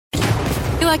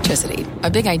Electricity, a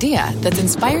big idea that's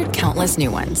inspired countless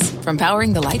new ones. From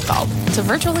powering the light bulb to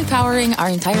virtually powering our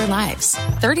entire lives.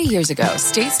 30 years ago,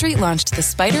 State Street launched the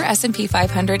SPDR S&P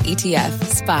 500 ETF,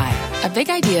 SPY. A big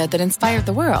idea that inspired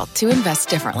the world to invest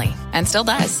differently. And still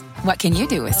does. What can you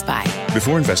do with SPY?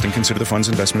 Before investing, consider the fund's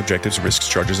investment objectives, risks,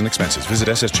 charges, and expenses. Visit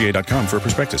ssga.com for a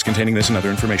prospectus containing this and other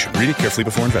information. Read it carefully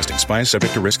before investing. SPY is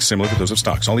subject to risks similar to those of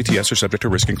stocks. All ETFs are subject to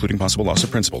risk, including possible loss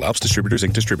of principal. Alps Distributors,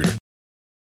 Inc. Distributor.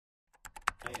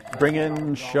 Bring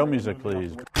in show music,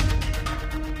 please.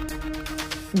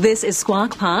 This is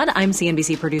Squawk Pod. I'm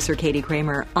CNBC producer Katie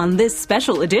Kramer. On this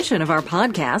special edition of our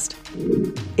podcast,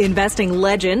 investing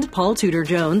legend Paul Tudor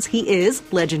Jones, he is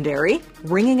legendary,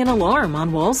 ringing an alarm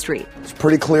on Wall Street. It's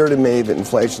pretty clear to me that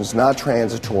inflation is not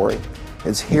transitory.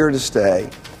 It's here to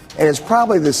stay. And it's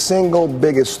probably the single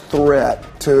biggest threat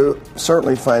to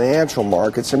certainly financial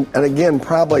markets and again,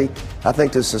 probably, I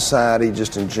think, to society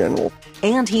just in general.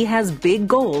 And he has big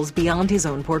goals beyond his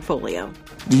own portfolio.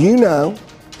 Do you know,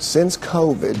 since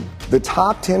COVID, the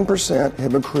top 10%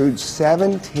 have accrued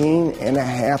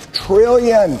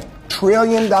 $17.5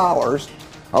 trillion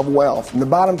of wealth. And the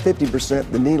bottom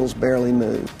 50%, the needle's barely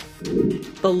moved.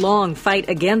 The long fight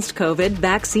against COVID,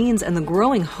 vaccines, and the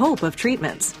growing hope of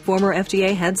treatments. Former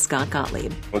FDA head Scott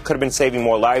Gottlieb. We could have been saving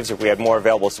more lives if we had more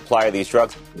available supply of these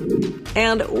drugs.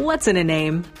 And what's in a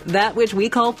name? That which we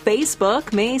call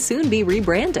Facebook may soon be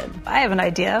rebranded. I have an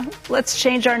idea. Let's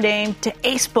change our name to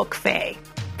Acebook Faye.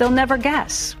 They'll never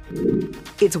guess.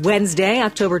 It's Wednesday,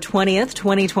 October 20th,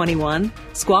 2021.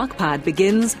 Squawk Pod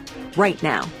begins right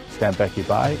now. Stand Becky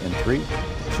by in 3,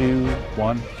 2,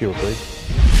 1. Cue, please.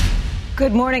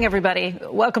 Good morning, everybody.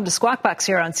 Welcome to Squawk Box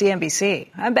here on CNBC.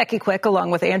 I'm Becky Quick, along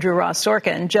with Andrew Ross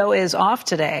Sorkin. Joe is off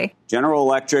today. General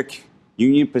Electric,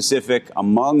 Union Pacific,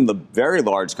 among the very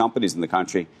large companies in the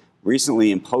country,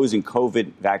 recently imposing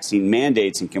COVID vaccine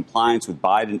mandates in compliance with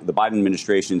the Biden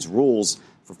administration's rules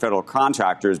for federal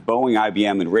contractors. Boeing,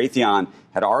 IBM, and Raytheon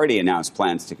had already announced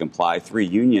plans to comply. 3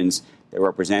 unions that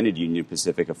represented Union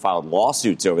Pacific have filed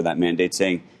lawsuits over that mandate,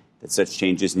 saying that such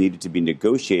changes needed to be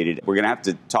negotiated. We're going to have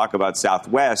to talk about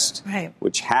Southwest, right,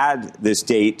 which had this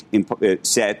date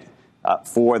set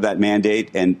for that mandate,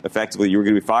 and effectively you were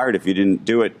going to be fired if you didn't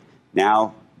do it.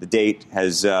 Now the date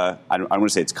has, I don't want to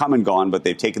say it's come and gone, but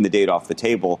they've taken the date off the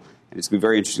table, and it's going to be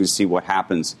very interesting to see what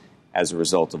happens as a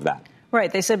result of that.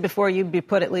 Right. They said before you'd be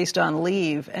put at least on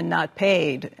leave and not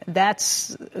paid.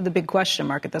 That's the big question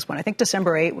mark at this point. I think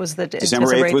December 8th was the December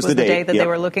 8th was the day that they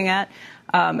were looking at.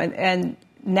 And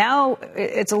now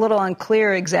it's a little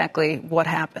unclear exactly what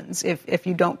happens if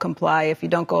you don't comply, if you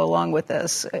don't go along with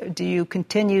this. Do you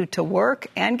continue to work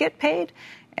and get paid?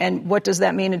 And what does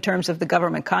that mean in terms of the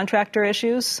government contractor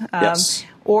issues? Yes.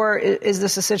 Or is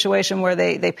this a situation where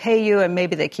they pay you and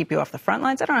maybe they keep you off the front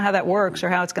lines? I don't know how that works or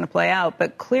how it's going to play out.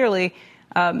 But clearly,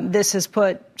 this has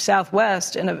put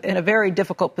Southwest in a very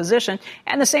difficult position.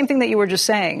 And the same thing that you were just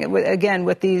saying, again,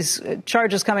 with these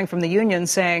charges coming from the union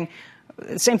saying,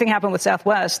 the same thing happened with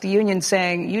Southwest, the union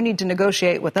saying, you need to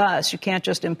negotiate with us. You can't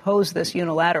just impose this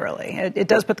unilaterally. It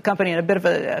does put the company in a bit of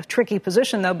a tricky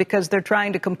position, though, because they're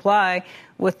trying to comply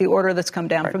with the order that's come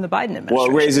down from the Biden administration. Well,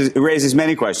 it raises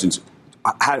many questions.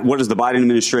 What does the Biden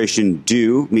administration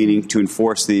do, meaning to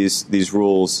enforce these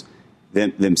rules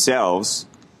themselves?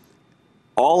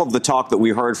 All of the talk that we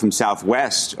heard from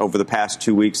Southwest over the past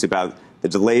 2 weeks about the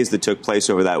delays that took place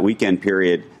over that weekend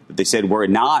period, that they said were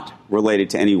not related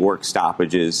to any work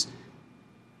stoppages.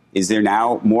 Is there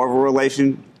now more of a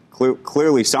relation?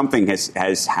 Clearly something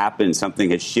has happened,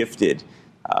 something has shifted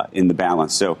in the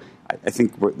balance. So I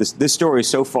think this story is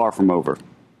so far from over,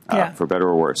 for better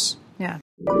or worse. Yeah.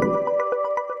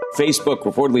 Facebook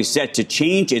reportedly set to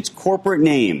change its corporate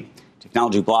name.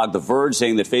 Technology blog The Verge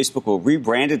saying that Facebook will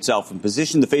rebrand itself and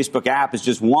position the Facebook app as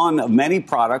just one of many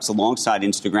products alongside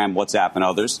Instagram, WhatsApp, and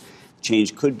others. The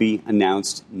change could be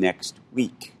announced next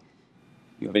week.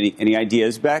 You have any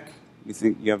ideas, Beck? You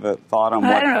think you have a thought on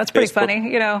what? I don't know. It's pretty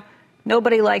funny. You know,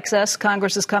 nobody likes us.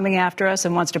 Congress is coming after us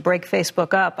and wants to break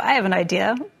Facebook up. I have an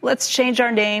idea. Let's change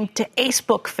our name to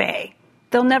Acebook Faye.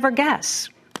 They'll never guess.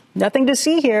 Nothing to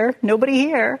see here. Nobody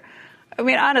here. I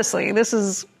mean, honestly, this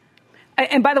is...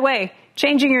 And by the way,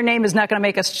 changing your name is not going to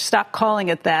make us stop calling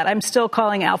it that. I'm still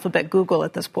calling Alphabet Google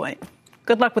at this point.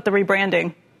 Good luck with the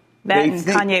rebranding. That and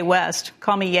Kanye West.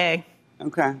 Call me Ye.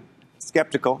 Okay.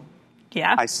 Skeptical.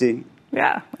 Yeah. I see.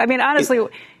 Yeah. I mean, honestly,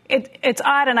 it's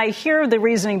odd, and I hear the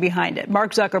reasoning behind it.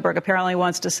 Mark Zuckerberg apparently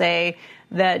wants to say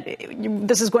that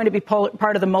this is going to be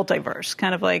part of the multiverse,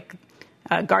 kind of like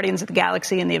Guardians of the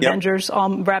Galaxy and the Avengers,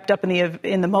 all wrapped up in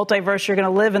the multiverse. You're going to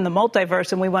live in the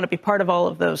multiverse, and we want to be part of all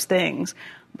of those things.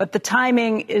 But the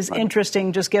timing is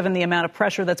interesting, just given the amount of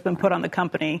pressure that's been put on the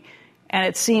company. And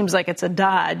it seems like it's a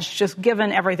dodge, just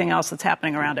given everything else that's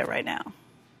happening around it right now.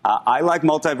 I like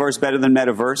multiverse better than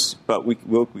metaverse, but we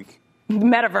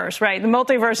Metaverse, right? The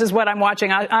multiverse is what I'm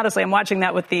watching. Honestly, I'm watching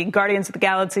that with the Guardians of the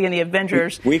Galaxy and the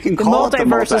Avengers. We can call it the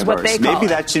multiverse. Is what they call Maybe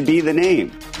that should be the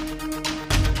name.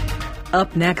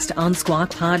 Up next on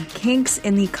Squawk Pod, kinks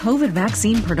in the COVID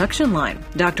vaccine production line.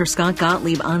 Dr. Scott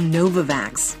Gottlieb on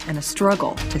Novavax and a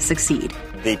struggle to succeed.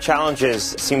 The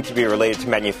challenges seem to be related to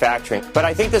manufacturing, but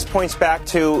I think this points back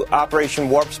to Operation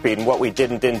Warp Speed and what we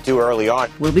did and didn't do early on.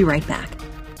 We'll be right back.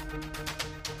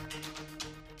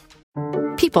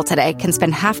 People today can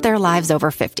spend half their lives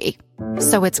over 50.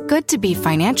 So it's good to be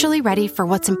financially ready for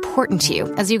what's important to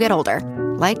you as you get older,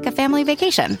 like a family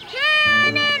vacation.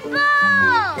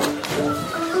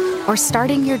 Or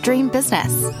starting your dream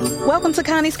business. Welcome to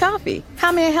Connie's Coffee.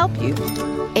 How may I help you?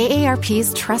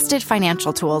 AARP's trusted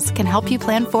financial tools can help you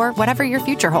plan for whatever your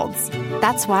future holds.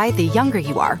 That's why the younger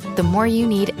you are, the more you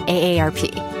need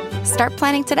AARP. Start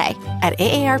planning today at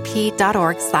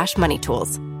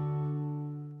aarp.org/moneytools.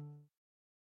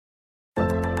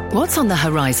 What's on the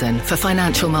horizon for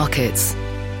financial markets?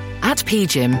 At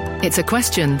PGIM, it's a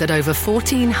question that over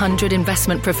 1,400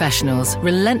 investment professionals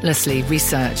relentlessly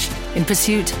research in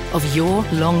pursuit of your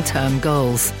long-term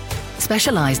goals.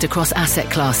 Specialized across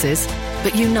asset classes,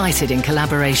 but united in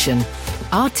collaboration,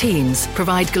 our teams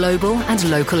provide global and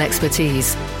local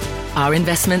expertise. Our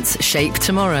investments shape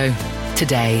tomorrow,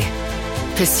 today.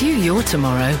 Pursue your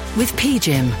tomorrow with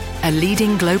PGIM, a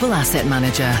leading global asset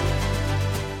manager.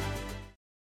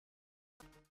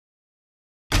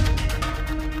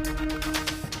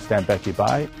 Stand Becky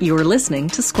by. You're listening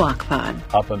to Squawk Pod.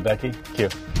 Up and Becky. Q.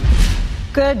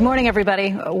 Good morning,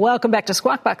 everybody. Welcome back to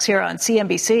Squawk Box here on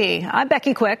CNBC. I'm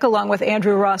Becky Quick, along with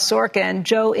Andrew Ross Sorkin.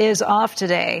 Joe is off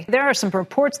today. There are some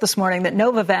reports this morning that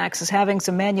Novavax is having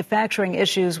some manufacturing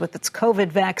issues with its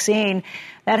COVID vaccine.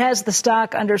 That has the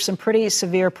stock under some pretty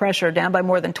severe pressure, down by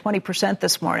more than 20%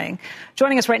 this morning.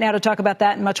 Joining us right now to talk about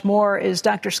that and much more is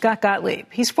Dr. Scott Gottlieb.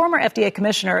 He's former FDA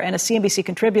commissioner and a CNBC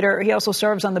contributor. He also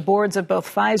serves on the boards of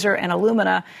both Pfizer and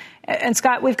Illumina. And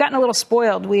Scott, we've gotten a little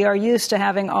spoiled. We are used to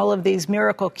having all of these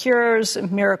miracle cures,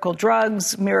 miracle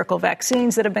drugs, miracle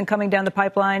vaccines that have been coming down the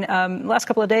pipeline. Last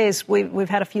couple of days, we've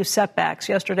had a few setbacks.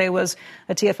 Yesterday was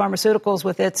Atea Pharmaceuticals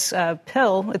with its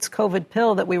pill, its COVID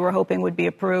pill that we were hoping would be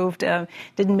approved.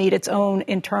 Didn't meet its own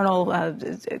internal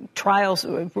trials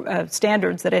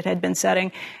standards that it had been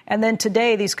setting. And then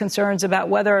today, these concerns about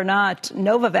whether or not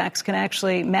Novavax can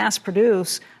actually mass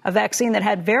produce a vaccine that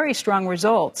had very strong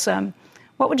results.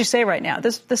 What would you say right now?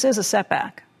 This is a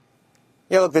setback.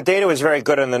 Yeah, look, the data was very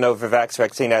good on the Novavax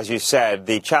vaccine, as you said.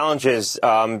 The challenges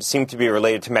seem to be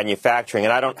related to manufacturing,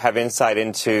 and I don't have insight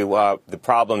into the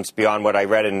problems beyond what I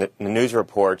read in the news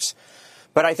reports.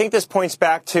 But I think this points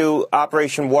back to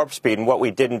Operation Warp Speed and what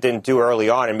we did and didn't do early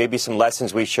on, and maybe some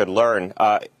lessons we should learn.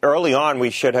 Early on, we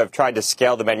should have tried to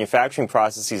scale the manufacturing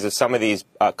processes of some of these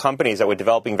companies that were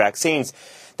developing vaccines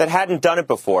that hadn't done it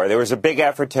before. There was a big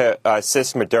effort to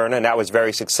assist Moderna, and that was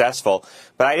very successful.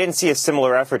 But I didn't see a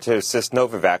similar effort to assist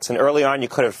Novavax. And early on, you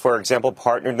could have, for example,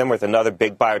 partnered them with another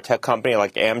big biotech company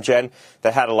like Amgen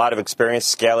that had a lot of experience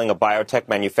scaling a biotech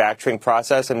manufacturing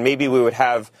process, and maybe we would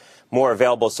have more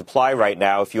available supply right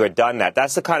now if you had done that.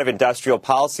 That's the kind of industrial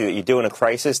policy that you do in a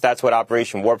crisis. That's what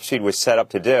Operation Warp Speed was set up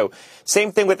to do.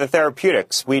 Same thing with the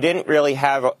therapeutics. We didn't really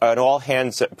have an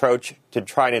all-hands approach to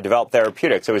trying to develop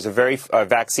therapeutics. It was a very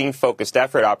vaccine-focused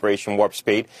effort, Operation Warp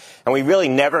Speed, and we really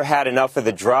never had enough of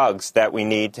the drugs that we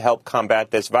need to help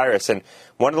combat this virus. And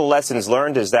one of the lessons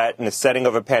learned is that in the setting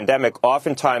of a pandemic,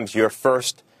 oftentimes your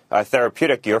first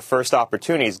therapeutic, your first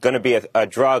opportunity is going to be a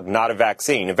drug, not a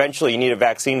vaccine. Eventually, you need a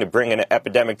vaccine to bring an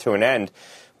epidemic to an end.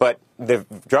 But the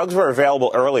drugs were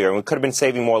available earlier, and we could have been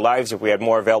saving more lives if we had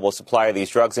more available supply of these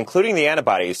drugs, including the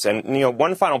antibodies. And,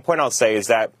 one final point I'll say is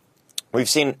that we've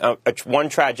seen one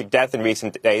tragic death in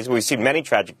recent days. We've seen many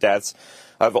tragic deaths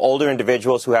of older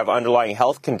individuals who have underlying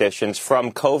health conditions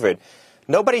from COVID.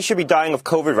 Nobody should be dying of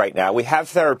COVID right now. We have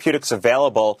therapeutics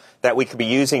available that we could be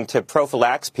using to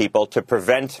prophylax people to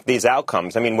prevent these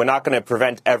outcomes. I mean, we're not going to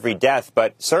prevent every death,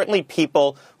 but certainly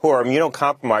people who are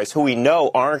immunocompromised, who we know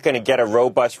aren't going to get a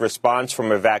robust response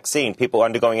from a vaccine, people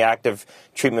undergoing active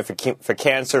treatment for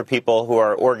cancer, people who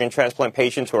are organ transplant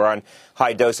patients who are on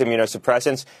high-dose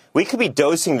immunosuppressants, we could be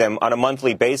dosing them on a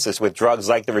monthly basis with drugs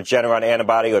like the Regeneron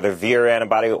antibody or the Vir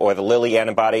antibody or the Lilly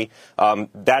antibody.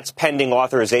 That's pending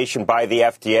authorization by the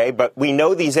FDA, but we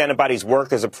know these antibodies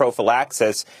work as a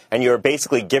prophylaxis, and you're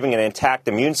basically giving an intact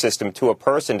immune system to a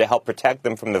person to help protect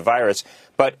them from the virus.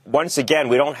 But once again,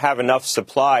 we don't have enough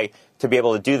supply to be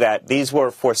able to do that. These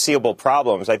were foreseeable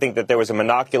problems. I think that there was a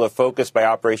monocular focus by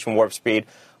Operation Warp Speed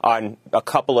on a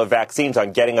couple of vaccines,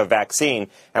 on getting a vaccine,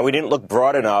 and we didn't look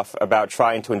broad enough about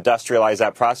trying to industrialize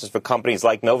that process for companies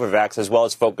like Novavax, as well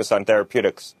as focus on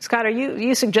therapeutics. Scott, are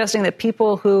you suggesting that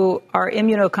people who are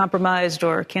immunocompromised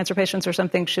or cancer patients or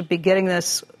something should be getting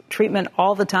this treatment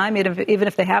all the time, even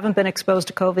if they haven't been exposed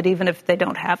to COVID, even if they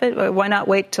don't have it? Why not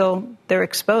wait till they're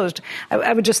exposed?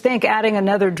 I would just think adding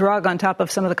another drug on top of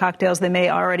some of the cocktails they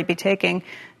may already be taking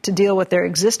to deal with their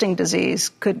existing disease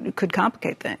could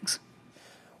complicate things.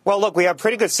 Well, look, we have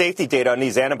pretty good safety data on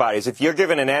these antibodies. If you're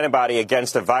given an antibody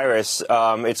against a virus,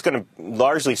 it's going to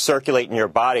largely circulate in your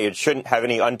body. It shouldn't have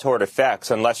any untoward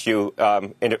effects unless you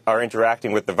are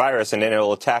interacting with the virus, and then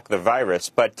it'll attack the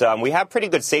virus. But we have pretty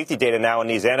good safety data now on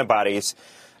these antibodies.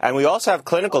 And we also have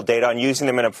clinical data on using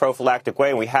them in a prophylactic way.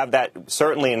 And we have that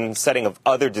certainly in the setting of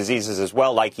other diseases as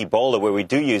well, like Ebola, where we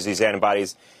do use these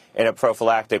antibodies in a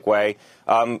prophylactic way.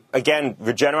 Again,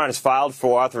 Regeneron has filed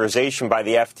for authorization by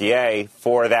the FDA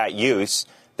for that use.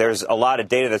 There's a lot of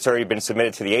data that's already been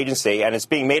submitted to the agency, and it's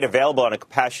being made available on a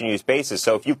compassionate use basis.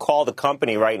 So if you call the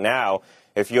company right now,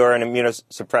 if you're an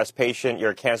immunosuppressed patient,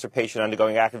 you're a cancer patient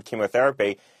undergoing active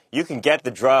chemotherapy, you can get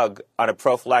the drug on a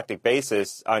prophylactic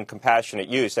basis on compassionate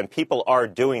use, and people are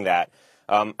doing that.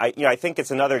 I think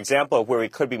it's another example of where we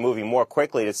could be moving more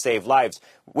quickly to save lives.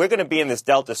 We're going to be in this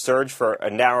Delta surge for a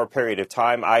narrow period of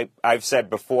time. I've said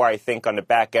before, I think on the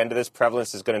back end of this,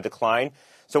 prevalence is going to decline.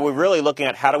 So we're really looking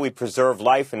at how do we preserve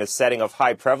life in the setting of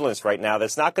high prevalence right now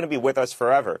that's not going to be with us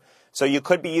forever. So you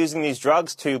could be using these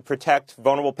drugs to protect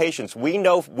vulnerable patients. We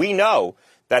know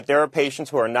that there are patients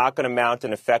who are not going to mount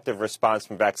an effective response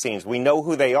from vaccines. We know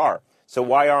who they are. So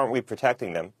why aren't we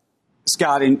protecting them?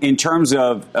 Scott, in terms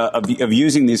of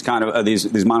using these kind of these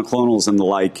monoclonals and the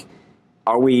like,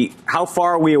 how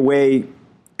far are we away?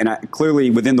 And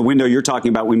clearly, within the window you're talking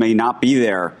about, we may not be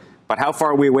there. But how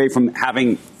far are we away from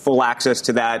having full access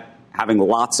to that, having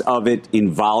lots of it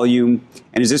in volume?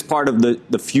 And is this part of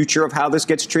the future of how this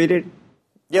gets treated?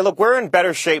 Yeah, look, we're in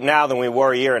better shape now than we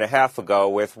were a year and a half ago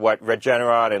with what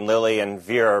Regeneron and Lilly and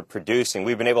Vir are producing.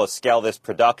 We've been able to scale this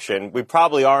production. We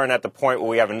probably aren't at the point where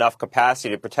we have enough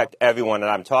capacity to protect everyone that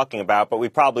I'm talking about, but we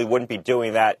probably wouldn't be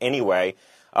doing that anyway.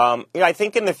 I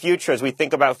think in the future, as we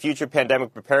think about future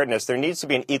pandemic preparedness, there needs to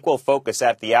be an equal focus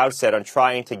at the outset on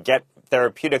trying to get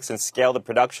therapeutics and scale the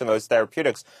production of those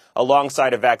therapeutics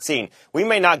alongside a vaccine. We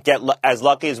may not get as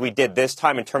lucky as we did this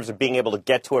time in terms of being able to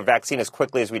get to a vaccine as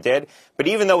quickly as we did. But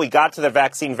even though we got to the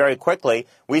vaccine very quickly,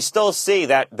 we still see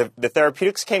that the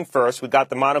therapeutics came first. We got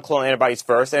the monoclonal antibodies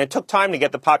first, and it took time to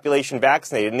get the population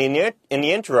vaccinated. In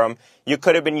the interim, you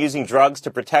could have been using drugs to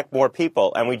protect more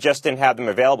people, and we just didn't have them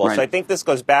available. Right. So I think this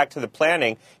goes back to the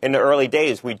planning in the early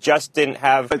days. We just didn't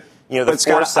have the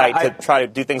foresight to try to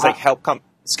do things like help come.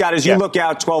 Scott, as you look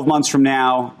out 12 months from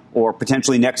now or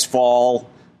potentially next fall,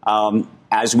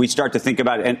 as we start to think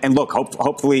about it, and look,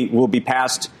 hopefully we'll be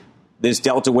past this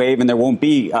Delta wave and there won't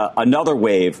be another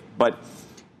wave. But,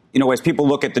 as people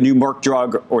look at the new Merck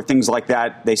drug or things like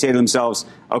that, they say to themselves,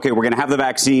 OK, we're going to have the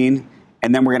vaccine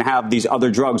and then we're going to have these other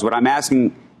drugs. What I'm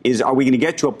asking is, are we going to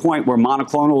get to a point where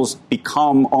monoclonals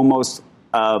become almost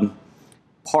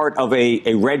part of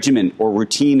a regimen or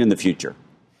routine in the future?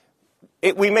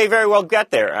 We may very well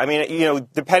get there. I mean,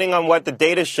 depending on what the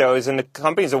data shows, and the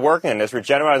companies are working on this.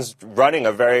 Regeneron is running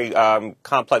a very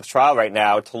complex trial right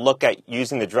now to look at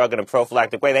using the drug in a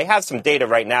prophylactic way. They have some data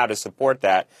right now to support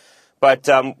that. But,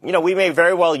 we may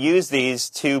very well use these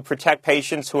to protect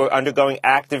patients who are undergoing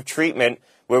active treatment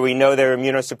where we know they're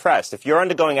immunosuppressed. If you're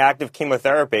undergoing active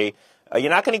chemotherapy, you're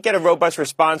not going to get a robust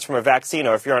response from a vaccine,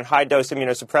 or if you're on high-dose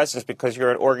immunosuppressants because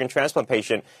you're an organ transplant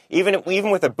patient. Even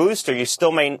with a booster, you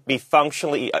still may be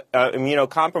functionally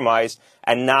immunocompromised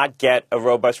and not get a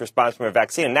robust response from a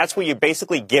vaccine. And that's where you're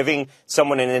basically giving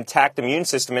someone an intact immune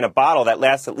system in a bottle that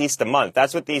lasts at least a month.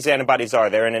 That's what these antibodies are.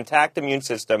 They're an intact immune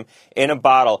system in a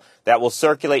bottle that will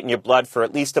circulate in your blood for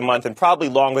at least a month and probably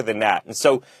longer than that. And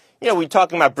so, we're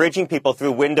talking about bridging people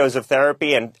through windows of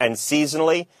therapy and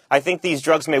seasonally. I think these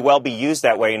drugs may well be used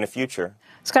that way in the future.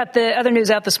 Scott, the other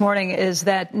news out this morning is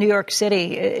that New York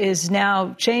City is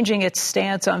now changing its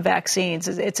stance on vaccines.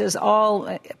 It says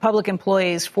all public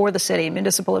employees for the city,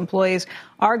 municipal employees,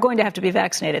 are going to have to be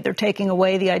vaccinated. They're taking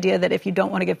away the idea that if you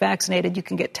don't want to get vaccinated, you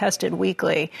can get tested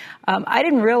weekly. I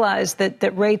didn't realize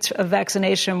that rates of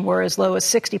vaccination were as low as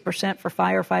 60% for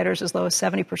firefighters, as low as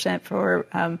 70%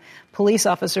 for police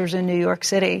officers in New York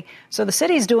City. So the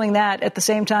city's doing that. At the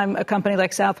same time, a company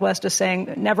like Southwest is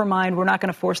saying, never mind, we're not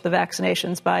going to force the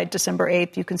vaccinations by December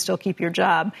 8th. You can still keep your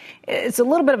job. It's a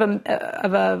little bit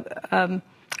of a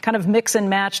kind of mix and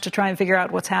match to try and figure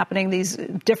out what's happening, these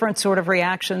different sort of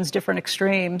reactions, different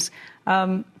extremes.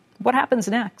 What happens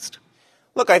next?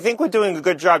 Look, I think we're doing a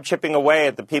good job chipping away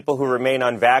at the people who remain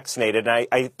unvaccinated. And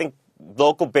I think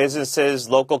local businesses,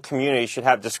 local communities should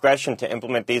have discretion to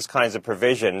implement these kinds of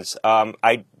provisions.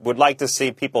 I would like to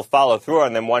see people follow through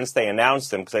on them once they announce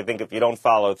them, because I think if you don't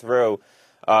follow through,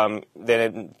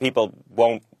 then people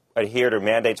won't adhere to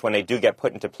mandates when they do get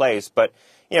put into place. But,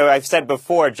 you know, I've said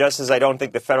before, just as I don't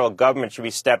think the federal government should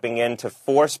be stepping in to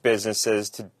force businesses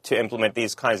to implement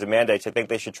these kinds of mandates, I think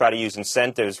they should try to use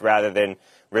incentives rather than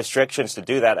restrictions to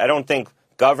do that. I don't think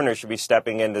governors should be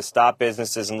stepping in to stop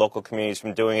businesses and local communities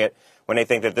from doing it when they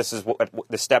think that this is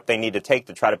the step they need to take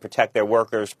to try to protect their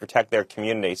workers, protect their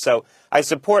community. So I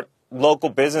support local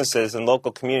businesses and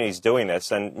local communities doing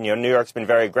this. And, you know, New York's been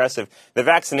very aggressive. The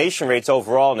vaccination rates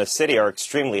overall in the city are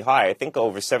extremely high. I think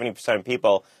over 70% of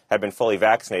people have been fully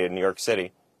vaccinated in New York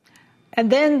City. And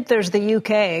then there's the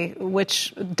UK,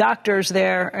 which doctors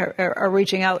there are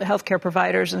reaching out, healthcare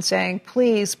providers, and saying,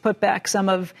 please put back some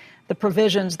of the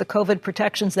provisions, the COVID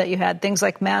protections that you had, things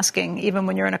like masking, even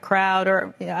when you're in a crowd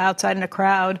or outside in a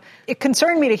crowd. It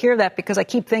concerned me to hear that, because I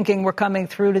keep thinking we're coming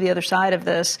through to the other side of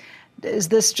this. Is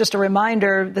this just a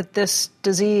reminder that this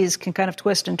disease can kind of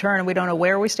twist and turn and we don't know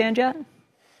where we stand yet?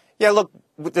 Yeah, look,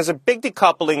 there's a big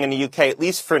decoupling in the UK, at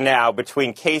least for now,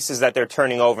 between cases that they're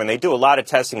turning over. And they do a lot of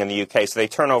testing in the UK, so they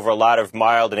turn over a lot of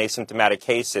mild and asymptomatic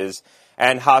cases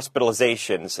and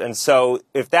hospitalizations. And so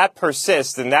if that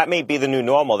persists, then that may be the new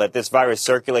normal, that this virus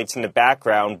circulates in the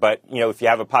background. But, you know, if you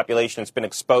have a population that's been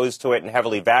exposed to it and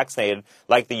heavily vaccinated,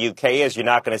 like the UK is, you're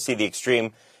not going to see the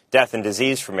extreme death and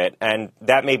disease from it, and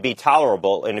that may be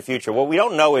tolerable in the future. What we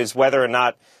don't know is whether or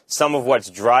not some of what's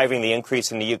driving the increase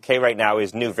in the UK right now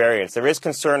is new variants. There is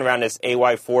concern around this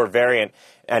AY4 variant,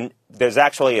 and there's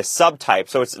actually a subtype.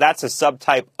 So that's a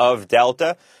subtype of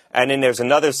Delta, and then there's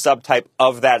another subtype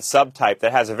of that subtype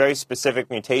that has a very specific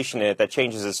mutation in it that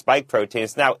changes the spike protein.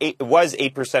 It was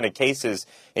 8% of cases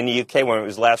in the UK when it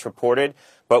was last reported.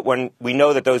 But when we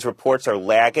know that those reports are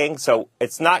lagging, so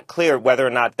it's not clear whether or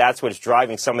not that's what's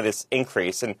driving some of this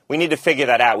increase. And we need to figure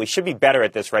that out. We should be better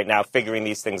at this right now, figuring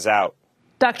these things out.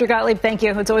 Dr. Gottlieb, thank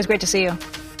you. It's always great to see you.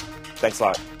 Thanks a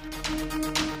lot.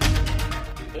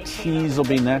 Cheese will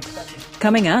be next.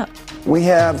 Coming up. We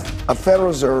have a Federal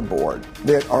Reserve Board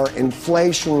that are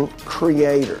inflation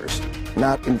creators,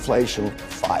 not inflation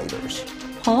fighters.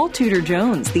 Paul Tudor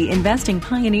Jones, the investing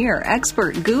pioneer,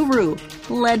 expert, guru,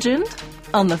 legend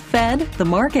on the Fed, the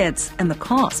markets, and the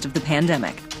cost of the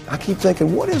pandemic. I keep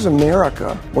thinking, what is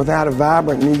America without a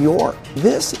vibrant New York?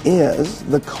 This is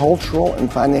the cultural and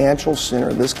financial center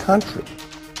of this country.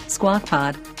 Squawk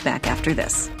Pod, back after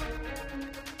this.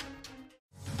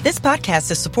 This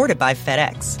podcast is supported by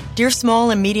FedEx. Dear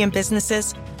small and medium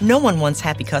businesses, no one wants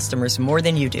happy customers more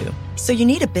than you do. So you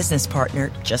need a business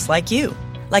partner just like you.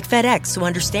 Like FedEx, who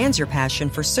understands your passion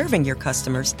for serving your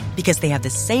customers because they have the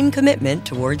same commitment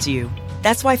towards you.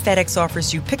 That's why FedEx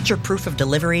offers you picture proof of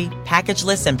delivery,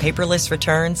 packageless and paperless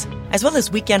returns, as well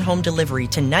as weekend home delivery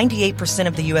to 98%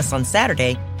 of the U.S. on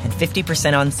Saturday and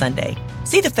 50% on Sunday.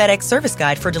 See the FedEx service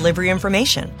guide for delivery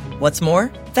information. What's more,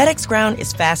 FedEx Ground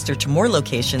is faster to more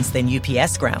locations than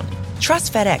UPS Ground.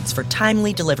 Trust FedEx for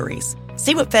timely deliveries.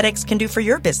 See what FedEx can do for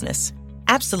your business.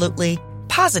 Absolutely,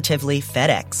 positively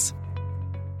FedEx.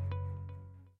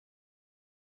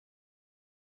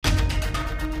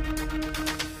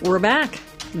 We're back.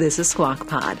 This is Squawk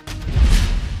Pod.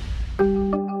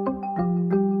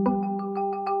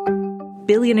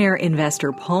 Billionaire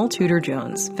investor Paul Tudor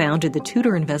Jones founded the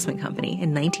Tudor Investment Company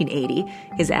in 1980.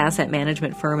 His asset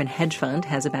management firm and hedge fund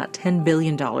has about $10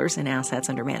 billion in assets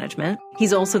under management.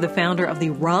 He's also the founder of the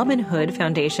Robin Hood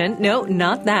Foundation. No,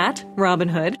 not that. Robin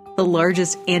Hood, the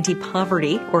largest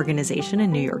anti-poverty organization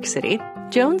in New York City.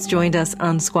 Jones joined us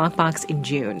on Squawk Box in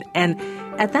June, and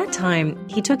at that time,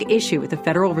 he took issue with the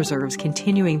Federal Reserve's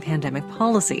continuing pandemic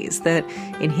policies that,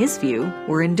 in his view,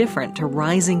 were indifferent to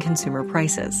rising consumer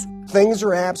prices. Things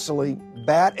are absolutely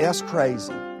bat-ass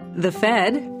crazy. The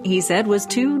Fed, he said, was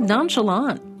too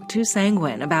nonchalant, too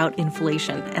sanguine about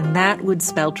inflation, and that would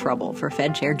spell trouble for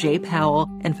Fed Chair Jay Powell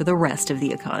and for the rest of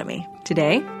the economy.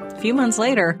 Today, a few months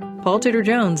later, Paul Tudor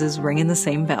Jones is ringing the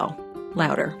same bell,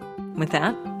 louder. With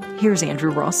that, here's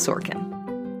Andrew Ross Sorkin.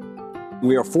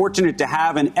 We are fortunate to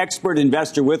have an expert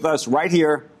investor with us right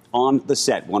here on the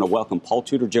set. I want to welcome Paul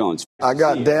Tudor Jones. I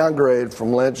got downgraded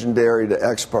from legendary to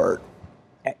expert.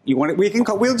 You want it? We'll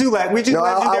do that. We did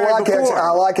legendary before. I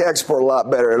like expert a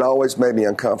lot better. It always made me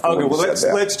uncomfortable. Okay, well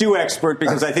let's do expert,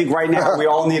 because I think right now we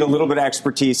all need a little bit of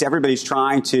expertise. Everybody's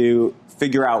trying to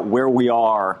figure out where we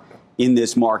are in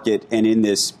this market and in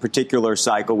this particular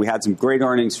cycle. We had some great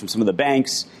earnings from some of the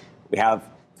banks. We have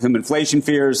some inflation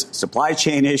fears, supply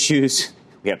chain issues.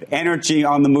 We have energy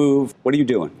on the move. What are you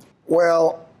doing?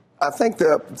 Well, I think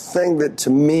the thing that to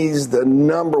me is the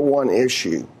number one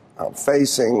issue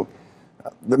facing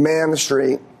the man on the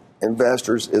street,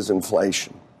 investors, is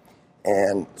inflation.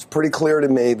 And it's pretty clear to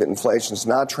me that inflation is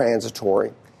not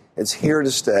transitory. It's here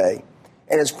to stay.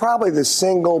 And it's probably the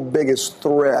single biggest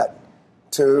threat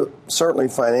to certainly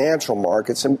financial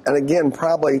markets. And again,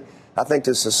 probably, I think,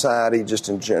 to society just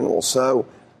in general. So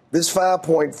this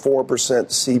 5.4%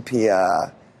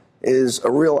 CPI is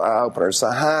a real eye-opener. It's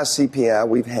the highest CPI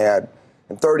we've had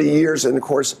in 30 years. And, of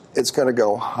course, it's going to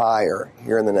go higher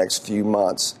here in the next few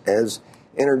months as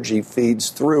energy feeds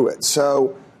through it.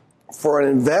 So for an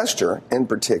investor in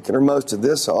particular, most of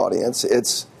this audience,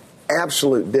 it's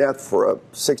absolute death for a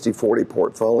 60-40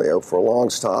 portfolio, for a long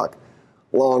stock,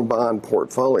 long bond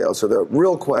portfolio. So the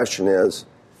real question is,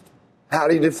 how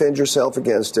do you defend yourself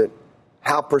against it?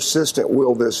 How persistent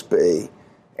will this be?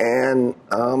 And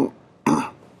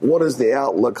what does the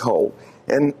outlook hold?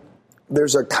 And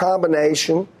there's a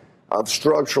combination of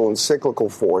structural and cyclical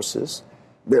forces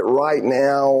that right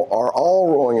now are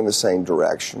all rolling in the same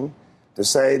direction to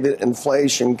say that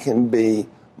inflation can be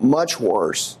much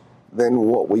worse than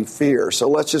what we fear. So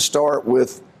let's just start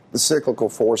with the cyclical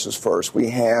forces first.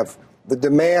 We have the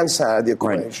demand side of the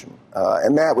equation,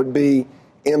 and that would be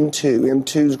M2.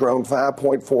 M2's grown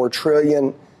 $5.4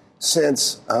 trillion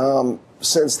since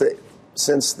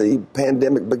the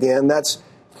pandemic began. That's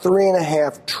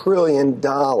 $3.5 trillion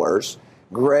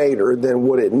greater than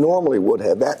what it normally would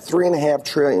have. That $3.5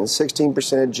 trillion,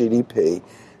 16% of GDP,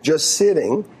 just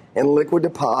sitting in liquid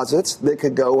deposits that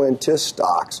could go into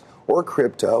stocks or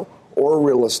crypto or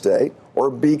real estate or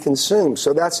be consumed.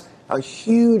 So that's a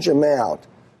huge amount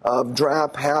of dry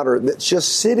powder that's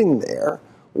just sitting there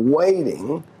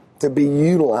waiting to be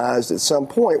utilized at some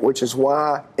point, which is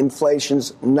why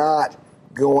inflation's not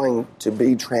going to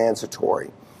be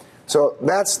transitory. So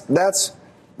that's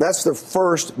the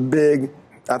first big,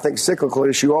 I think, cyclical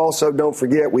issue. Also, don't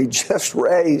forget, we just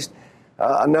raised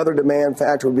another demand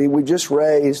factor would be we just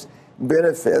raised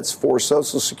benefits for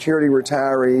Social Security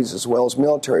retirees as well as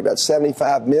military, about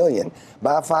 $75 million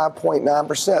by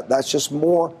 5.9%. That's just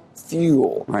more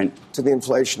fuel to the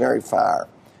inflationary fire.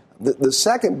 The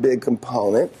second big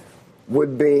component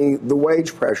would be the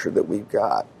wage pressure that we've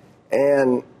got.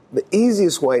 And the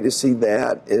easiest way to see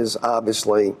that is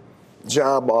obviously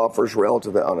job offers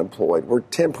relative to unemployed. We're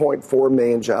 10.4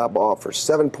 million job offers,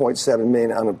 7.7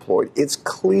 million unemployed. It's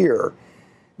clear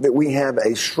that we have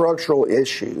a structural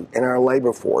issue in our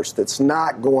labor force that's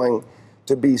not going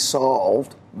to be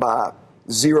solved by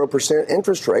 0%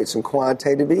 interest rates and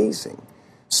quantitative easing.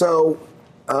 So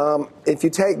if you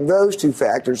take those two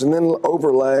factors and then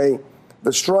overlay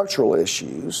the structural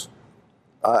issues,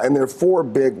 and there are four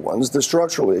big ones, the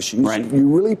structural issues, you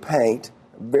really paint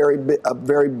a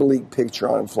very bleak picture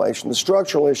on inflation. The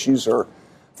structural issues are,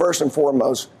 first and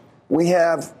foremost, we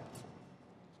have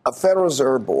a Federal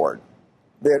Reserve Board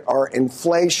that are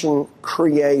inflation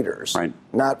creators,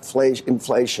 not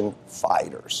inflation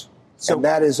fighters. So and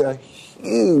that is a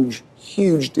huge,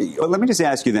 huge deal. But let me just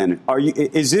ask you then: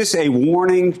 is this a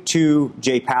warning to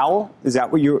Jay Powell? Is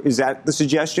that the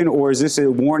suggestion, or is this a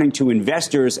warning to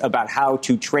investors about how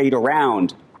to trade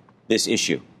around this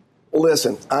issue?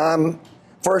 Listen,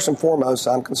 first and foremost,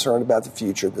 I'm concerned about the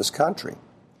future of this country.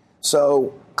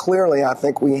 So clearly, I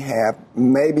think we have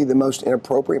maybe the most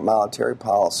inappropriate monetary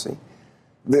policy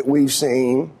that we've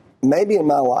seen maybe in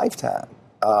my lifetime.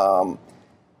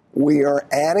 We are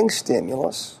adding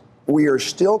stimulus. We are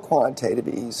still quantitative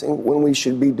easing when we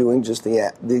should be doing just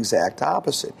the exact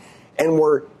opposite. And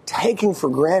we're taking for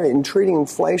granted and treating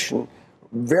inflation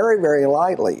very, very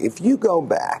lightly. If you go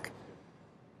back,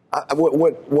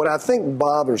 what I think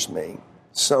bothers me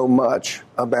so much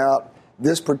about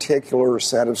this particular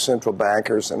set of central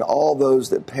bankers and all those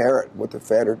that parrot what the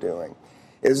Fed are doing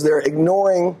is they're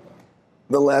ignoring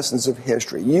the lessons of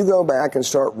history. You go back and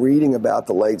start reading about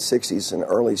the late 60s and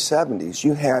early 70s.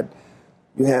 You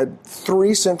had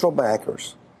three central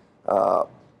bankers,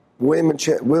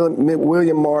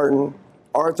 William Martin,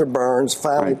 Arthur Burns,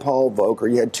 finally Paul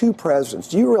Volcker. You had two presidents.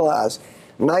 Do you realize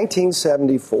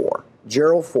 1974,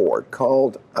 Gerald Ford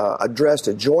addressed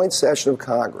a joint session of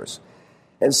Congress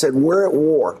and said, we're at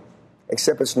war,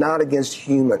 except it's not against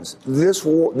humans. This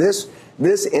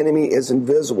enemy is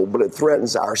invisible, but it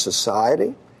threatens our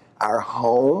society, our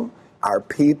home, our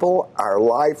people, our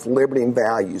life, liberty, and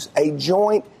values. A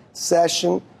joint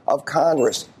session of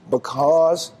Congress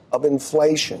because of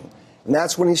inflation. And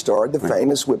that's when he started the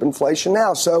famous Whip Inflation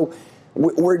Now. So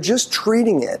we're just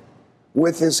treating it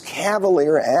with this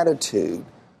cavalier attitude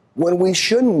when we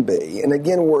shouldn't be. And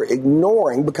again, we're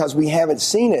ignoring because we haven't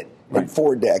seen it in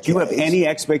 4 decades. Do you have any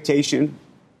expectation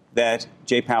that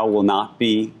Jay Powell will not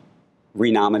be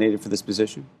renominated for this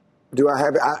position? Do I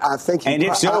have? I think. And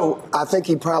if so, I think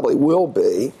he probably will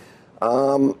be.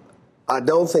 I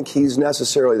don't think he's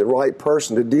necessarily the right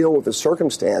person to deal with the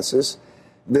circumstances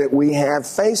that we have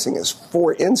facing us.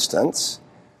 For instance,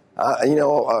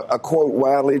 a quote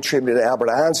widely attributed to Albert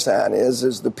Einstein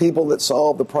is the people that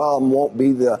solve the problem won't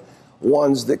be the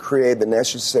ones that create the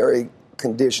necessary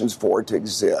conditions for it to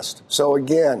exist. So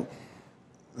again,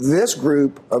 this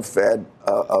group of Fed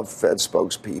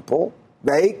spokespeople,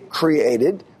 they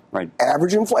created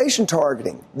average inflation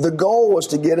targeting. The goal was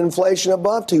to get inflation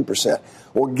above 2%.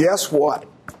 Well, guess what?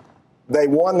 They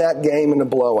won that game in a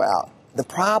blowout. The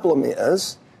problem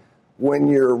is, when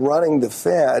you're running the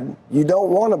Fed, you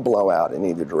don't want to blow out in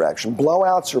either direction.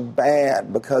 Blowouts are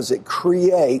bad because it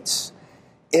creates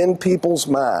in people's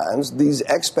minds these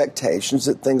expectations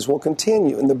that things will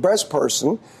continue. And the best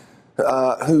person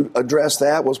who addressed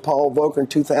that was Paul Volcker in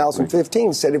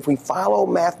 2015, said if we follow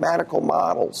mathematical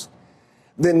models,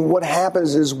 then what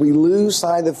happens is we lose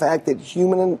sight of the fact that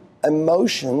human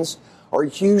emotions are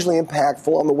hugely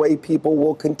impactful on the way people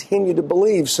will continue to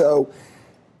believe. So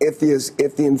if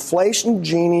the inflation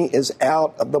genie is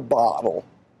out of the bottle,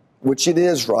 which it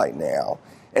is right now,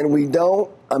 and we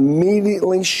don't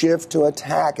immediately shift to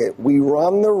attack it, we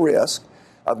run the risk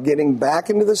of getting back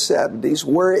into the 70s,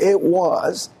 where it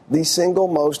was the single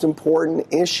most important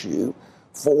issue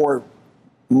for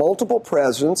multiple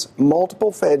presidents,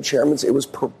 multiple Fed chairmen. It was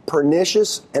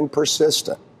pernicious and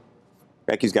persistent.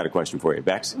 Becky's got a question for you.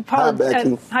 Bex? Paul, Hi,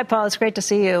 Becky. Hi, Paul. It's great to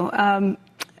see you.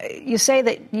 You say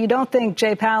that you don't think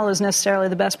Jay Powell is necessarily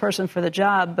the best person for the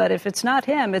job, but if it's not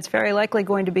him, it's very likely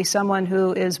going to be someone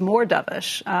who is more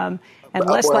dovish and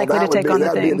less likely to take on the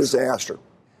things. That would be a disaster.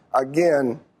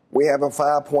 Again, we have a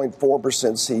 5.4%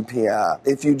 CPI.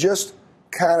 If you just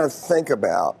kind of think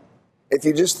about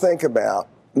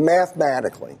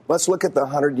mathematically, let's look at the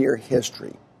 100-year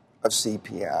history of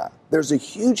CPI. There's a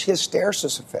huge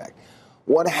hysteresis effect.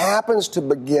 What happens to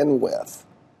begin with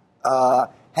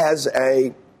has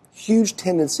a huge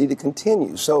tendency to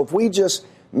continue. So if we just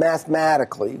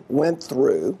mathematically went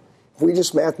through what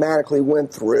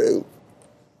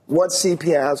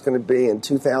CPI is going to be in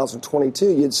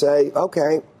 2022, you'd say,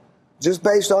 okay, just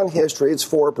based on history, it's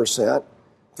 4%,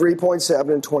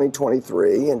 3.7 in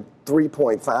 2023, and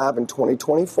 3.5 in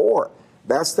 2024.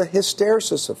 That's the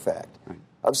hysteresis effect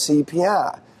of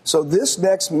CPI. So this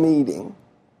next meeting,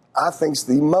 I think, is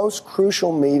the most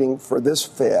crucial meeting for this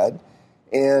Fed.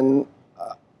 And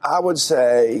I would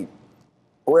say,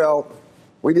 well,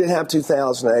 we did have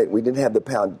 2008. We did have the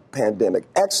pandemic.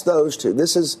 X those two.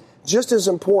 This is just as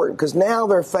important because now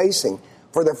they're facing,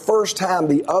 for the first time,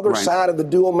 the other side of the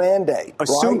dual mandate.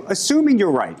 Assuming you're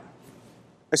right,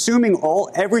 assuming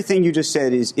everything you just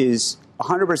said is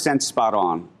 100% spot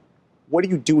on, what are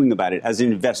you doing about it as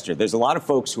an investor? There's a lot of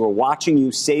folks who are watching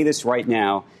you say this right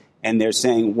now, and they're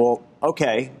saying, well,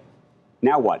 okay,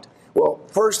 now what? Well,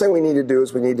 first thing we need to do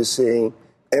is we need to see,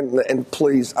 and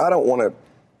please, I don't want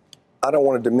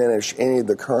to diminish any of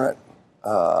the current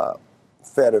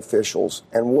Fed officials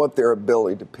and what their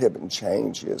ability to pivot and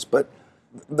change is, but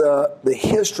the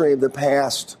history of the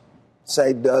past,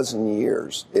 say, dozen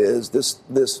years is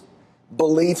this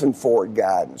belief in forward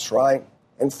guidance, right?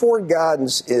 And forward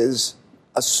guidance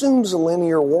assumes a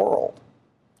linear world.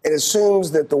 It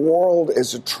assumes that the world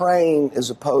is a train as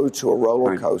opposed to a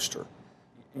roller coaster.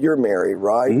 You're married,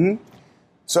 right? Mm-hmm.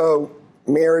 So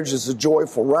marriage is a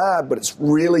joyful ride, but it's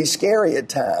really scary at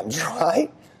times,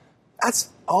 right? That's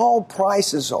all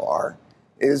prices are,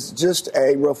 is just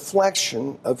a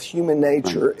reflection of human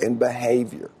nature and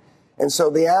behavior. And so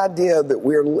the idea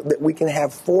that we can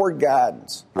have forward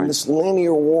guidance in this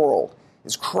linear world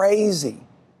is crazy.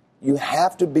 You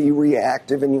have to be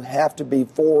reactive and you have to be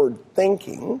forward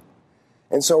thinking.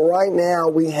 And so right now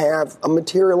we have a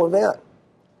material event,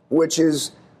 which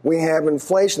is we have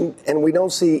inflation and we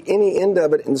don't see any end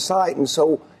of it in sight. And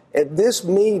so at this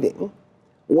meeting,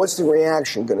 what's the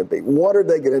reaction going to be? What are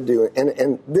they going to do?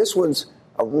 And this was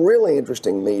a really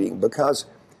interesting meeting because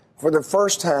for the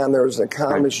first time there was an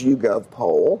Economist YouGov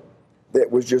poll that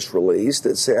was just released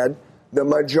that said the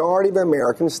majority of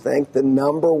Americans think the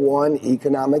number one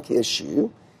economic issue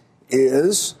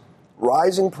is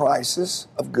rising prices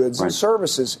of goods and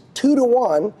services,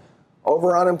 2-to-1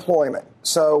 over unemployment.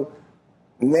 So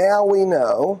now we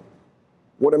know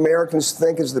what Americans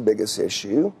think is the biggest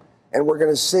issue, and we're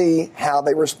going to see how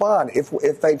they respond.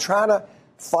 If they try to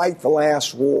fight the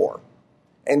last war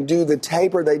and do the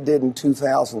taper they did in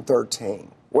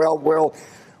 2013. Well,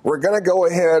 we're going to go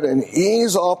ahead and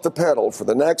ease off the pedal for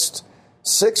the next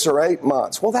 6 or 8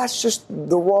 months. Well, that's just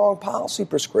the wrong policy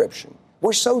prescription.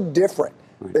 We're so different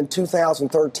than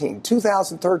 2013.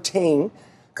 2013,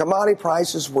 commodity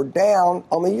prices were down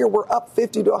on the year. We're up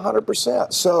 50 to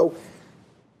 100%. So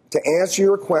to answer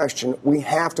your question, we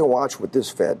have to watch what this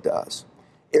Fed does.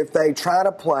 If they try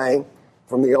to play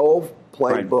from the old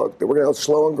playbook, that we're going to go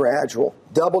slow and gradual,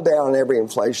 double down on every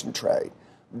inflation trade,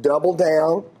 double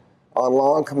down on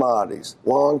long commodities,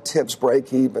 long tips,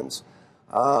 break-evens,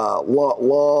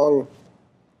 long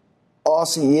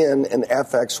Aussie yen and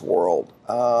FX world,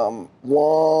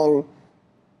 long,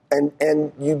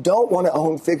 and you don't want to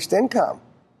own fixed income.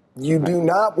 You do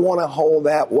not want to hold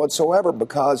that whatsoever,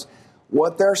 because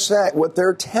what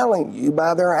they're telling you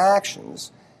by their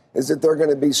actions is that they're going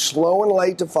to be slow and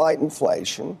late to fight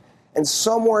inflation, and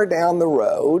somewhere down the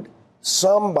road,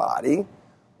 somebody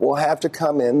will have to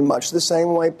come in much the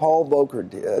same way Paul Volcker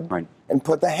did and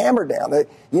put the hammer down.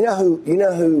 You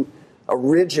know who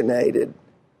originated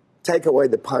Take Away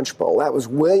the Punch Bowl? That was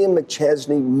William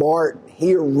McChesney Martin.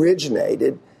 He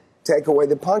originated Take Away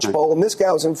the Punch Bowl, and this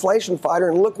guy was an inflation fighter,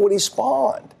 and look what he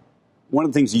spawned. One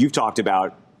of the things you've talked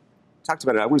about it,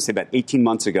 I want to say about 18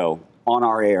 months ago on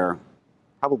our air,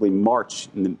 probably March,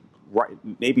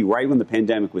 maybe right when the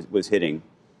pandemic was hitting,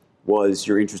 was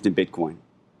your interest in Bitcoin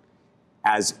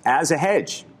as a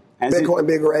hedge. Bitcoin would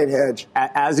be a great hedge.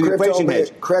 As an inflation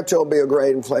hedge. Crypto will be a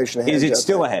great inflation hedge. Is it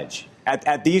still a hedge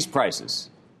at these prices?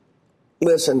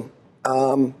 Listen,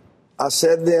 I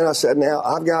said then, I said now,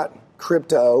 I've got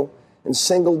crypto in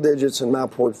single digits in my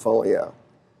portfolio.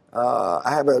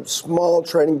 I have a small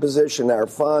trading position in our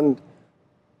fund.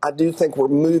 I do think we're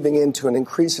moving into an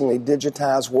increasingly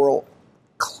digitized world.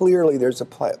 Clearly, there's a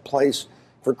place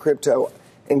for crypto,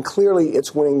 and clearly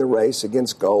it's winning the race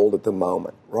against gold at the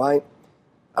moment, right?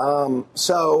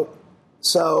 So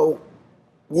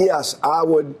yes, I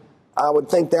would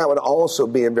think that would also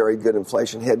be a very good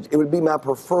inflation hedge. It would be my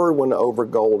preferred one over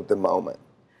gold at the moment.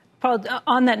 Paul,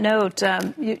 on that note,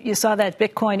 you saw that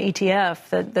Bitcoin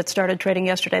ETF that started trading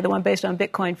yesterday, the one based on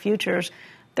Bitcoin futures.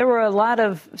 There were a lot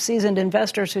of seasoned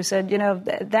investors who said,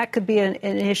 that could be an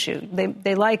issue.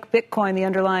 They like Bitcoin, the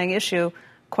underlying issue,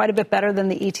 quite a bit better than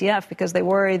the ETF, because they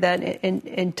worry that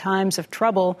in times of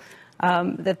trouble,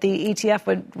 that the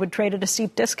ETF would trade at a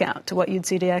steep discount to what you'd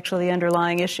see to actually the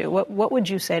underlying issue. What would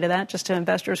you say to that, just to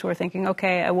investors who are thinking,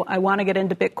 okay, I want to get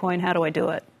into Bitcoin, how do I do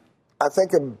it? I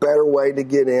think a better way to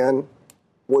get in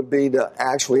would be to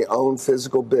actually own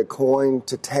physical Bitcoin,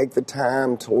 to take the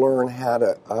time to learn how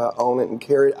to own it and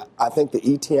carry it. I think the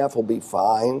ETF will be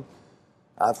fine.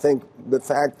 I think the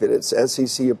fact that it's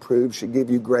SEC approved should give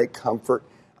you great comfort.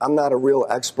 I'm not a real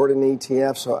expert in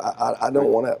ETFs, so I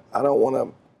don't want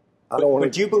to.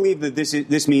 But do you believe that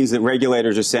this means that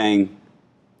regulators are saying,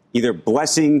 either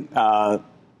blessing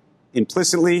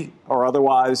implicitly or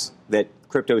otherwise, that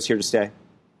crypto is here to stay?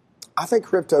 I think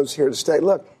crypto's here to stay.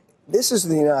 Look, this is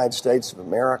the United States of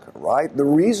America, right? The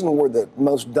reason we're the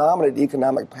most dominant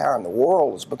economic power in the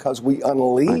world is because we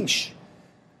unleash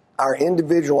our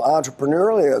individual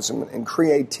entrepreneurialism and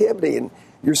creativity. And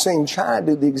you're seeing China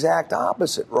do the exact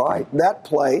opposite, right? That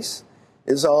place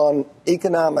is on,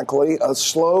 economically, a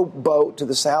slow boat to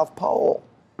the South Pole.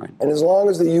 And as long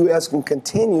as the U.S. can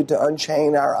continue to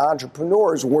unchain our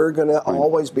entrepreneurs, we're going to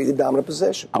always be the dominant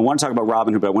position. I want to talk about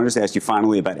Robinhood, but I wanted to ask you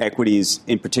finally about equities,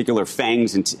 in particular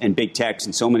FANGs and big techs,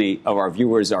 and so many of our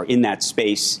viewers are in that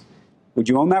space. Would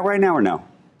you own that right now or no?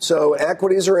 So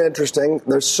equities are interesting.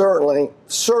 They're certainly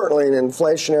in an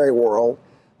inflationary world.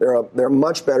 They're a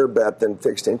much better bet than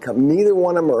fixed income. Neither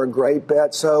one of them are a great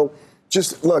bet. So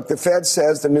just look, the Fed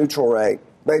says the neutral rate.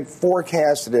 They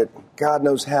forecasted it God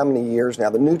knows how many years now.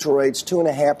 The neutral rate's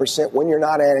 2.5% when you're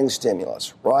not adding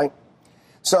stimulus, right?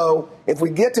 So if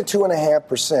we get to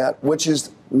 2.5%, which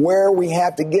is where we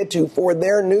have to get to for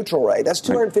their neutral rate, that's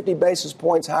 250 basis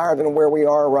points higher than where we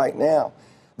are right now.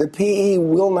 The PE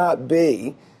will not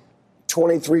be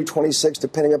 23, 26,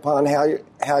 depending upon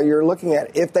how you're looking at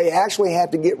it. If they actually have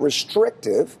to get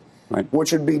restrictive,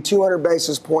 which would be 200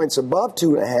 basis points above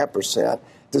 2.5%,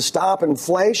 to stop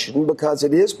inflation because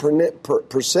it is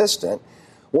persistent,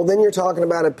 well, then you're talking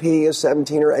about a PE of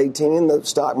 17 or 18 and the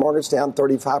stock market's down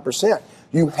 35%.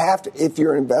 You have to, if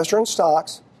you're an investor in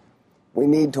stocks, we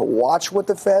need to watch what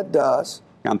the Fed does.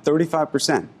 Down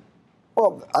 35%.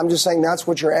 Well, I'm just saying that's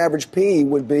what your average PE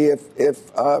would be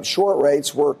if short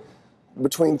rates were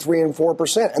between 3 and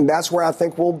 4%. And that's where I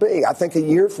think we'll be. I think a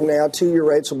year from now, 2-year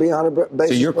rates will be 100 basis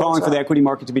points. So you're calling for the equity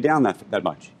market to be down that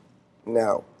much?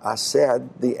 No, I said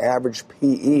the average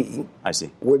PE I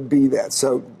see. would be that.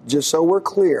 So just so we're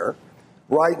clear,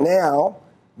 right now,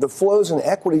 the flows in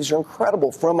equities are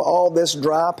incredible from all this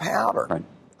dry powder.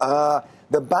 Right.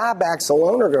 The buybacks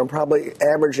alone are going to probably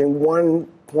average in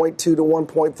 1.2 to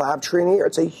 1.5 trillion a year.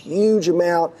 It's a huge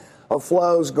amount of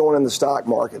flows going in the stock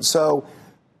market. So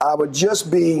I would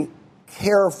just be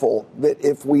careful that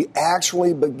if we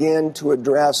actually begin to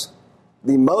address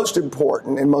the most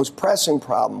important and most pressing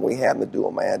problem we have in the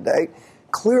dual mandate,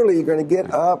 clearly you're going to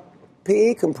get up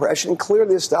PE compression.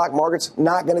 Clearly the stock market's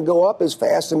not going to go up as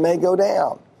fast and may go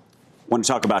down. I want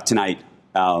to talk about tonight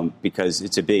because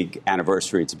it's a big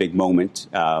anniversary. It's a big moment.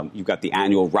 You've got the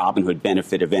annual Robin Hood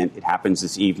benefit event. It happens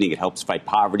this evening. It helps fight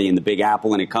poverty in the Big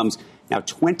Apple, and it comes now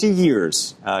 20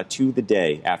 years to the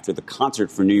day after the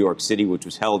concert for New York City, which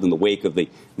was held in the wake of the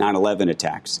 9/11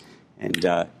 attacks. And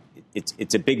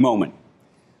it's a big moment.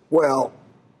 Well,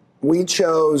 we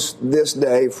chose this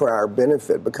day for our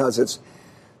benefit because it's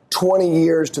 20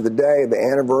 years to the day of the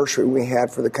anniversary we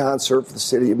had for the concert for the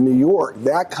city of New York.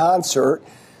 That concert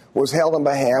was held on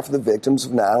behalf of the victims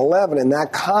of 9/11, and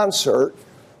that concert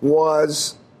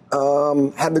was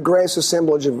had the greatest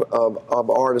assemblage of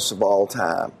artists of all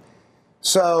time.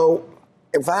 So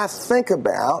if I think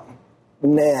about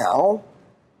now,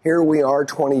 here we are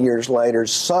 20 years later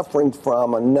suffering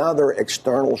from another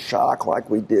external shock like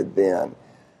we did then.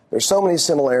 There's so many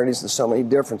similarities and so many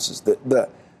differences.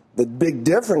 The big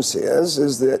difference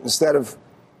is that instead of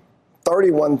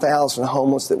 31,000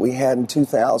 homeless that we had in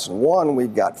 2001,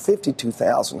 we've got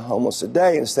 52,000 homeless a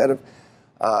day. Instead of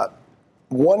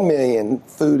 1 million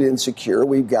food insecure,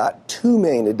 we've got 2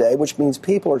 million a day, which means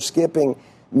people are skipping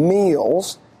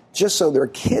meals just so their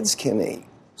kids can eat.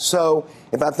 So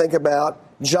if I think about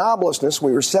joblessness,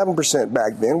 we were 7%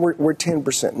 back then, we're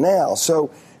 10% now. So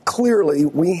clearly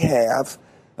we have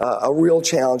a real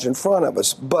challenge in front of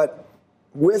us. But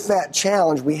with that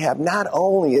challenge, we have not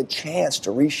only a chance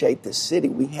to reshape the city,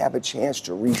 we have a chance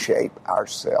to reshape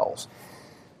ourselves.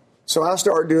 So I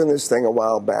started doing this thing a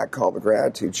while back called the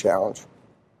Gratitude Challenge.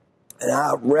 And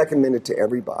I recommend it to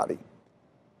everybody.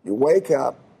 You wake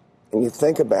up and you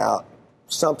think about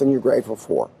something you're grateful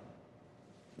for.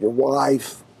 Your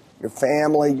wife, your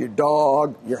family, your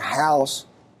dog, your house,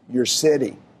 your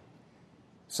city.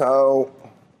 So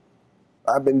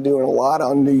I've been doing a lot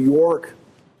on New York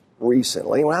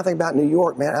recently. When I think about New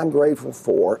York, man, I'm grateful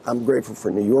for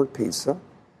New York pizza,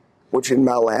 which in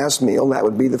my last meal, that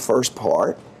would be the first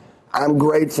part. I'm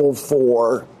grateful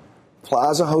for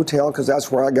Plaza Hotel because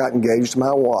that's where I got engaged to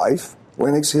my wife.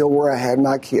 Lenox Hill, where I had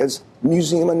my kids.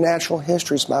 Museum of Natural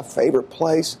History is my favorite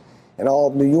place in all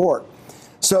of New York.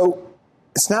 So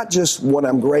it's not just what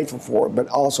I'm grateful for, but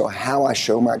also how I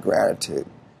show my gratitude.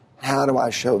 How do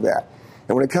I show that?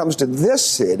 And when it comes to this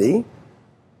city,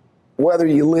 whether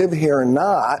you live here or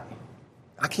not,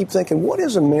 I keep thinking, what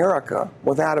is America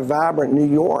without a vibrant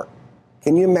New York?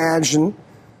 Can you imagine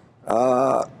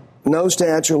no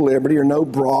Statue of Liberty or no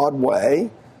Broadway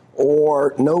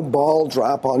or no ball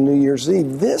drop on New Year's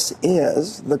Eve? This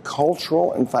is the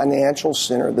cultural and financial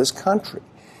center of this country.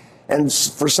 And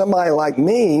for somebody like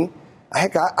me,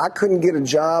 heck, I couldn't get a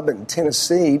job in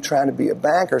Tennessee trying to be a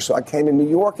banker, so I came to New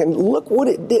York, and look what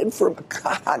it did for me.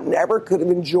 God, I never could have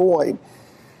enjoyed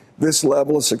this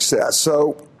level of success.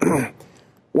 So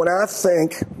when I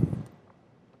think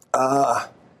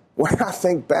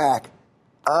back,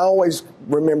 I always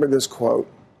remember this quote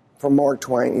from Mark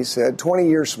Twain. He said, 20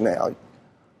 years from now,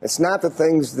 it's not the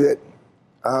things that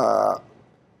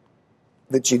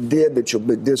you did that you'll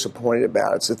be disappointed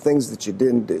about. It's the things that you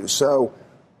didn't do. So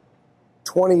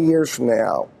 20 years from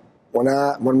now, when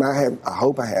I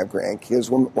hope I have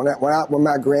grandkids, when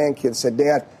my grandkids said,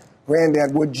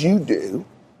 Granddad, what'd you do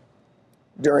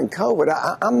during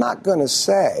COVID? I'm not going to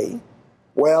say,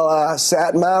 well, I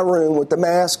sat in my room with the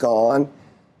mask on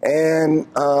and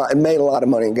made a lot of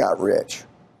money and got rich.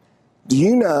 Do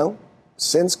you know,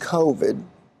 since COVID,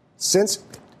 since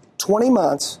 20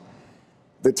 months,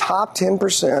 the top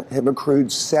 10% have accrued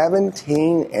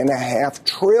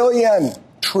 $17.5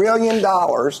 trillion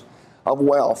of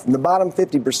wealth. And the bottom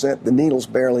 50%, the needle's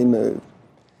barely moved.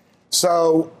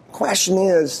 So the question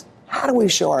is, how do we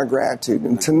show our gratitude?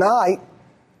 And tonight,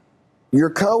 your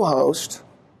co-host,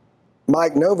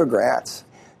 Mike Novogratz,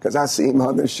 because I see him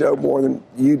on this show more than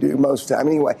you do most of the time.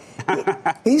 Anyway,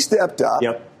 he stepped up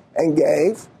and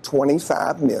gave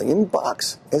 $25 million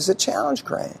as a challenge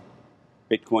grant.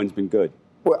 Bitcoin's been good.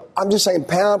 Well, I'm just saying,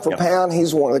 pound for pound,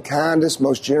 he's one of the kindest,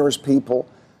 most generous people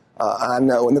I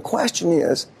know. And the question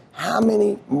is, how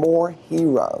many more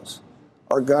heroes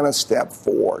are going to step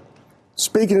forward?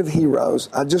 Speaking of heroes,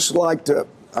 I'd just like to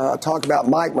talk about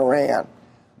Mike Moran.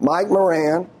 Mike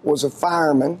Moran was a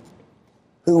fireman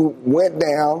who went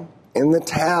down in the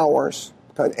towers.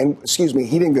 And excuse me,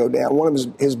 he didn't go down. One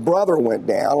of his brother went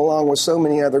down, along with so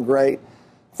many other great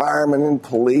firemen and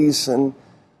police and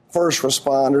first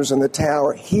responders in the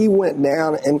tower. He went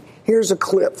down, and here's a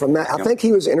clip from that. I think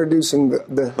he was introducing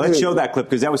the Let's show that clip,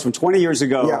 because that was from 20 years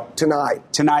ago. Yeah, tonight.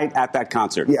 Tonight at that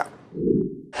concert. Yeah.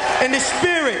 In the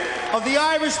spirit of the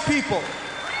Irish people,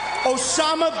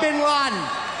 Osama bin Laden,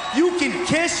 you can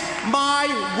kiss my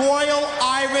royal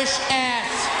Irish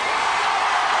ass.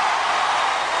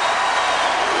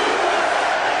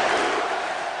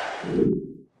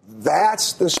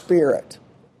 That's the spirit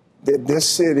that this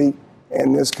city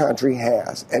and this country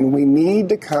has. And we need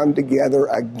to come together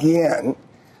again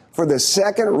for the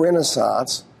second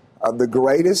renaissance of the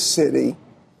greatest city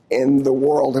in the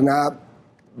world. And I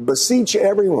beseech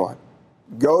everyone,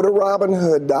 go to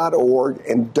Robinhood.org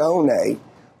and donate.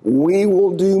 We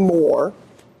will do more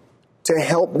to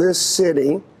help this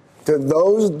city, to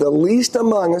those, the least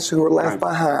among us who are left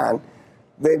behind,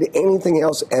 than anything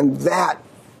else. And that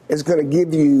is going to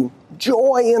give you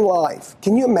joy in life.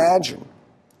 Can you imagine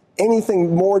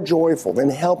anything more joyful than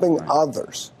helping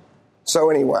others? So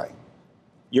anyway.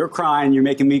 You're crying. You're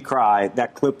making me cry.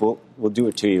 That clip will do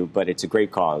it to you, but it's a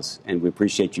great cause, and we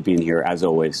appreciate you being here, as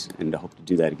always, and I hope to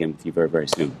do that again with you very, very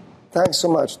soon. Thanks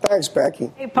so much. Thanks, Becky.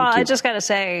 Hey, Paul, I just got to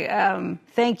say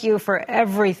thank you for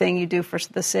everything you do for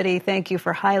the city. Thank you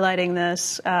for highlighting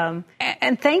this. And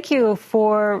thank you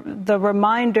for the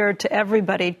reminder to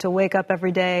everybody to wake up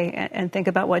every day and think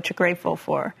about what you're grateful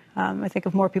for. I think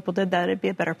if more people did that, it'd be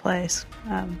a better place.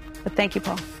 But thank you,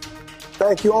 Paul.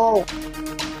 Thank you all.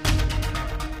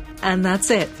 And that's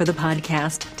it for the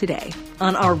podcast today.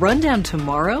 On our rundown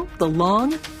tomorrow, the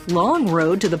long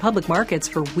road to the public markets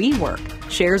for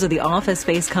WeWork. Shares of the office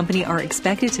space company are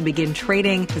expected to begin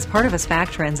trading as part of a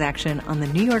SPAC transaction on the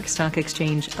New York Stock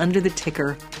Exchange under the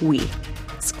ticker WE.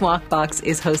 Squawk Box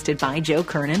is hosted by Joe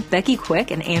Kernan, Becky Quick,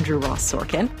 and Andrew Ross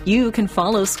Sorkin. You can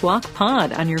follow Squawk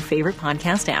Pod on your favorite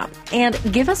podcast app. And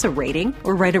give us a rating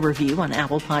or write a review on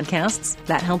Apple Podcasts.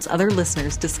 That helps other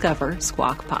listeners discover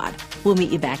Squawk Pod. We'll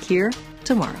meet you back here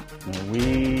tomorrow.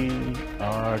 We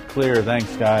are clear.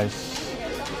 Thanks, guys.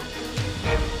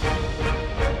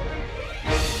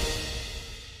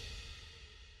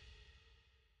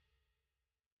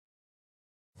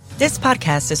 This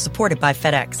podcast is supported by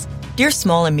FedEx. Dear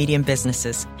small and medium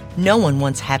businesses, no one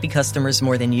wants happy customers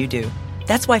more than you do.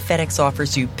 That's why FedEx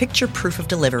offers you picture proof of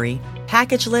delivery,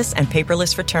 packageless and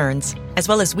paperless returns, as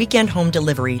well as weekend home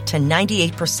delivery to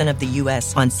 98% of the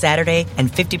U.S. on Saturday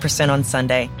and 50% on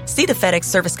Sunday. See the FedEx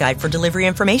service guide for delivery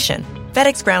information.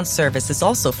 FedEx Ground service is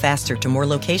also faster to more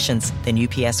locations than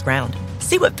UPS Ground.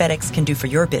 See what FedEx can do for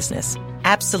your business.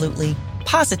 Absolutely,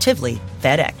 positively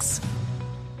FedEx.